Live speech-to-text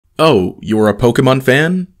Oh, you're a Pokemon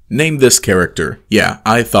fan? Name this character. Yeah,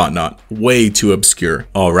 I thought not. Way too obscure.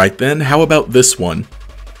 Alright then, how about this one?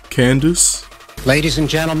 Candace? Ladies and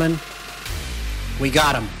gentlemen, we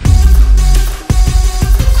got him.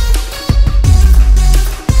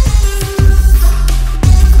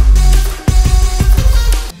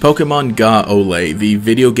 Pokémon Ga Ole, the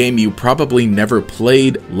video game you probably never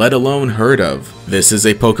played, let alone heard of. This is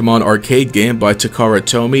a Pokemon arcade game by Takara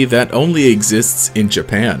Tomy that only exists in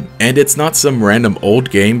Japan. And it's not some random old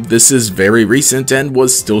game, this is very recent and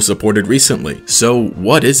was still supported recently. So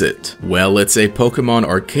what is it? Well, it's a Pokemon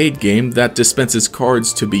arcade game that dispenses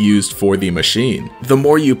cards to be used for the machine. The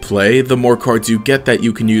more you play, the more cards you get that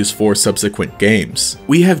you can use for subsequent games.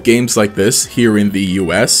 We have games like this here in the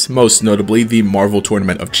US, most notably the Marvel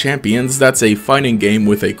Tournament of Champions, that's a fighting game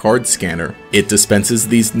with a card scanner. It dispenses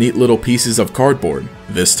these neat little pieces of cardboard.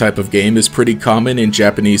 This type of game is pretty common in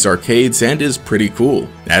Japanese arcades and is pretty cool,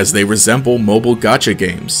 as they resemble mobile gacha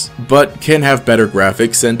games, but can have better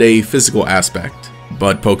graphics and a physical aspect.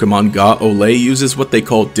 But Pokemon Ga Ole uses what they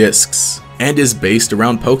call discs, and is based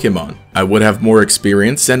around Pokemon. I would have more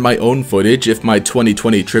experience and my own footage if my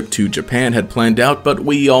 2020 trip to Japan had planned out, but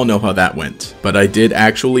we all know how that went. But I did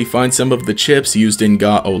actually find some of the chips used in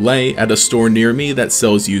Ga Ole at a store near me that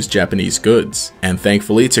sells used Japanese goods. And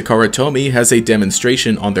thankfully, Takara Tomy has a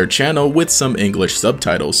demonstration on their channel with some English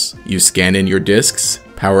subtitles. You scan in your discs,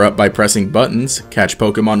 power up by pressing buttons, catch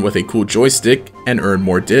Pokemon with a cool joystick, and earn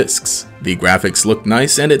more discs. The graphics look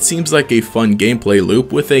nice and it seems like a fun gameplay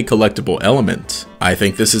loop with a collectible element. I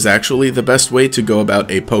think this is actually the best way to go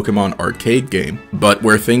about a Pokemon arcade game. But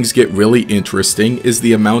where things get really interesting is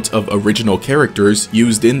the amount of original characters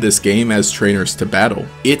used in this game as trainers to battle.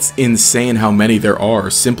 It's insane how many there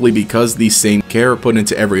are simply because the same care put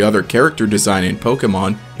into every other character design in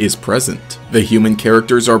Pokemon is present. The human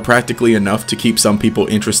characters are practically enough to keep some people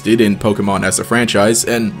interested in Pokemon as a franchise,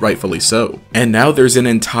 and rightfully so. And now there's an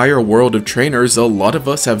entire world of trainers a lot of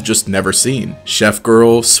us have just never seen. Chef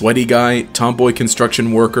Girl, Sweaty Guy, Tomboy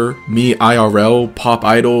Construction Worker, Me IRL, Pop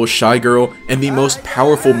Idol, Shy Girl, and the most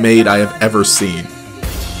powerful maid I have ever seen.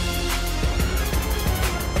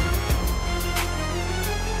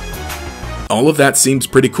 All of that seems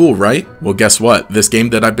pretty cool, right? Well, guess what? This game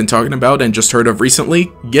that I've been talking about and just heard of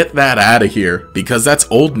recently, get that out of here, because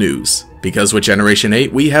that's old news. Because with Generation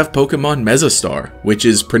 8, we have Pokemon Mezastar, which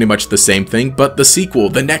is pretty much the same thing, but the sequel,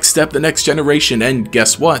 the next step, the next generation, and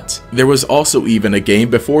guess what? There was also even a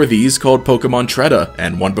game before these called Pokemon Tretta,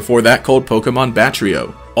 and one before that called Pokemon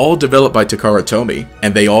Batrio. All developed by Takara Tomy,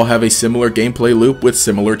 and they all have a similar gameplay loop with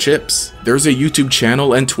similar chips. There's a YouTube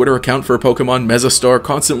channel and Twitter account for Pokemon Mezastar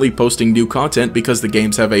constantly posting new content because the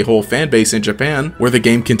games have a whole fanbase in Japan where the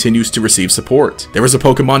game continues to receive support. There was a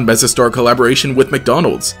Pokemon Mezastar collaboration with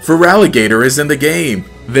McDonald's. Feraligatr is in the game!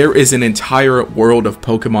 There is an entire world of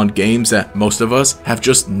Pokemon games that most of us have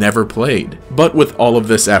just never played. But with all of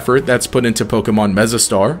this effort that's put into Pokemon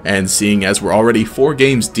Mezastar, and seeing as we're already 4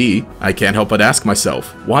 games deep, I can't help but ask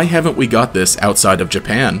myself, why haven't we got this outside of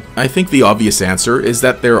Japan? I think the obvious answer is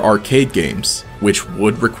that they're arcade games, which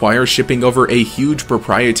would require shipping over a huge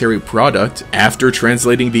proprietary product after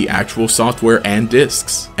translating the actual software and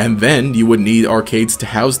discs. And then you would need arcades to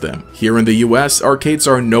house them. Here in the US, arcades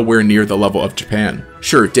are nowhere near the level of Japan.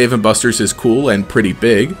 Sure, Dave & Buster's is cool and pretty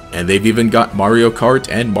big, and they've even got Mario Kart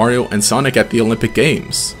and Mario and Sonic at the Olympic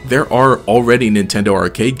Games. There are already Nintendo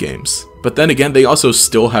arcade games. But then again, they also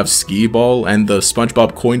still have Skee-Ball and the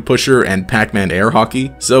SpongeBob Coin Pusher and Pac-Man Air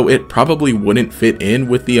Hockey, so it probably wouldn't fit in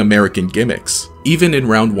with the American gimmicks. Even in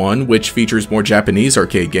Round 1, which features more Japanese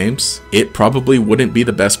arcade games, it probably wouldn't be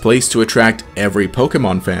the best place to attract every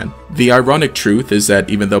Pokemon fan. The ironic truth is that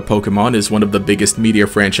even though Pokemon is one of the biggest media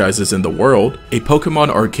franchises in the world, a Pokemon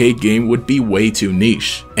arcade game would be way too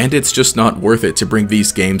niche, and it's just not worth it to bring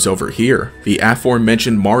these games over here. The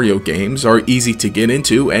aforementioned Mario games are easy to get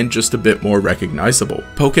into and just a bit more recognizable.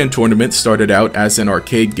 Pokken Tournament started out as an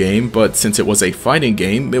arcade game, but since it was a fighting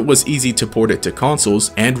game, it was easy to port it to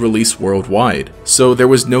consoles and release worldwide. So there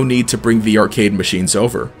was no need to bring the arcade machines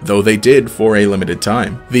over, though they did for a limited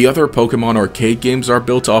time. The other Pokemon arcade games are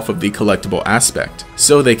built off of the collectible aspect,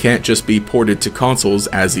 so they can't just be ported to consoles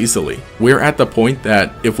as easily. We're at the point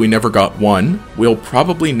that if we never got one, we'll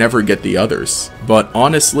probably never get the others. But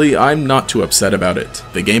honestly, I'm not too upset about it.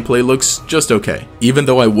 The gameplay looks just okay. Even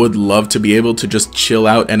though I would love to be able to just chill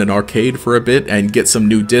out at an arcade for a bit and get some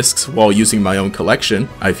new discs while using my own collection,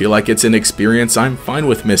 I feel like it's an experience I'm fine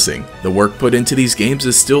with missing. The work put into these games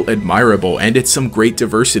is still admirable, and it's some great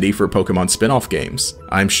diversity for Pokemon spin-off games.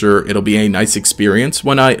 I'm sure it'll be a nice experience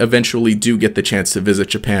when I eventually do get the chance to visit visit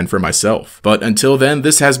Japan for myself. But until then,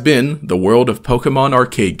 this has been the world of Pokemon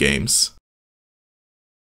arcade games.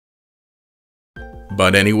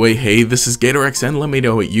 But anyway, hey, this is GatorX, and let me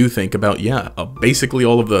know what you think about, basically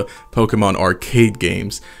all of the Pokemon arcade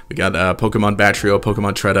games. We got Pokemon Batrio,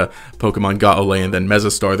 Pokemon Treta, Pokemon Gaole, and then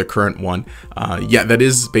Mezastar, the current one. That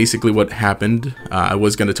is basically what happened. I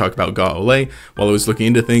was going to talk about Gaole while I was looking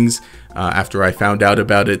into things. After I found out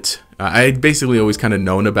about it, I had basically always kind of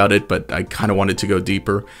known about it, but I kind of wanted to go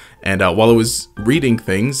deeper. And while I was reading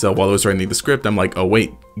things, while I was writing the script, I'm like, oh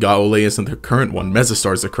wait, Gaole isn't the current one,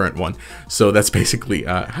 Mezastar is the current one. So that's basically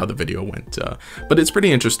how the video went. But it's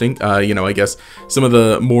pretty interesting. I guess some of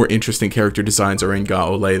the more interesting character designs are in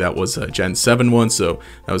Gaole. That was a Gen 7 one, so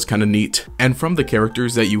that was kind of neat. And from the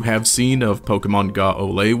characters that you have seen of Pokemon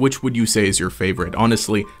Gaole, which would you say is your favorite?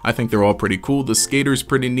 Honestly, I think they're all pretty cool. The Skater's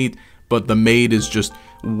pretty neat, but the maid is just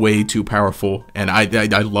way too powerful, and I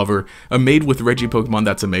love her. A maid with Reggie Pokemon,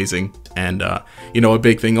 that's amazing. And a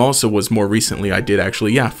big thing also was more recently I did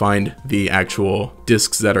actually find the actual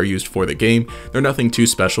discs that are used for the game. They're nothing too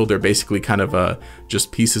special. They're basically kind of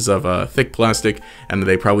just pieces of thick plastic, and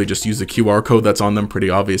they probably just use the QR code that's on them pretty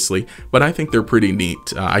obviously, but I think they're pretty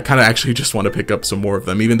neat. I kind of actually just want to pick up some more of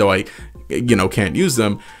them, even though I can't use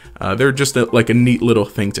them. They're just like a neat little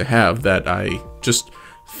thing to have that I just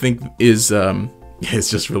think is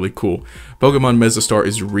it's just really cool. Pokemon Mezastar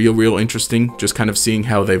is real interesting, just kind of seeing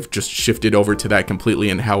how they've just shifted over to that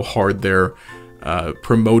completely and how hard they're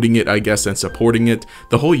promoting it, I guess, and supporting it.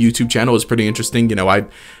 The whole YouTube channel is pretty interesting. I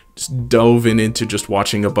just dove into just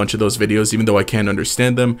watching a bunch of those videos, even though I can't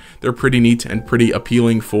understand them. They're pretty neat and pretty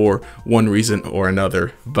appealing for one reason or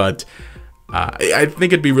another, but I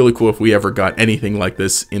think it'd be really cool if we ever got anything like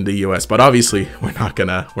this in the US, but obviously we're not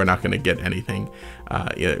gonna get anything.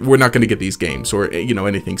 We're not gonna get these games or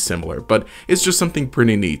anything similar. But it's just something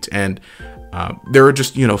pretty neat, and there are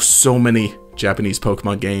just so many Japanese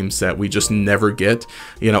Pokemon games that we just never get.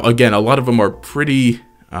 Again, a lot of them are pretty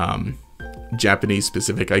Japanese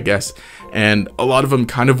specific, I guess, and a lot of them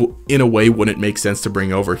kind of in a way wouldn't make sense to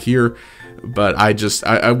bring over here. But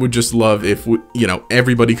I would just love if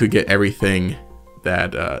everybody could get everything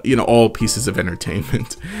that all pieces of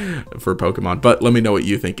entertainment for Pokemon. But let me know what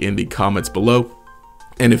you think in the comments below.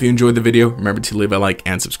 And if you enjoyed the video, remember to leave a like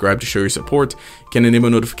and subscribe to show your support. You can enable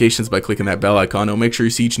notifications by clicking that bell icon. It'll make sure you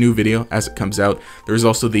see each new video as it comes out. There's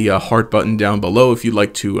also the heart button down below if you'd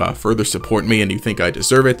like to further support me and you think I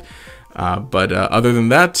deserve it. But other than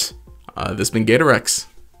that, this has been GatorX.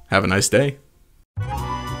 Have a nice day.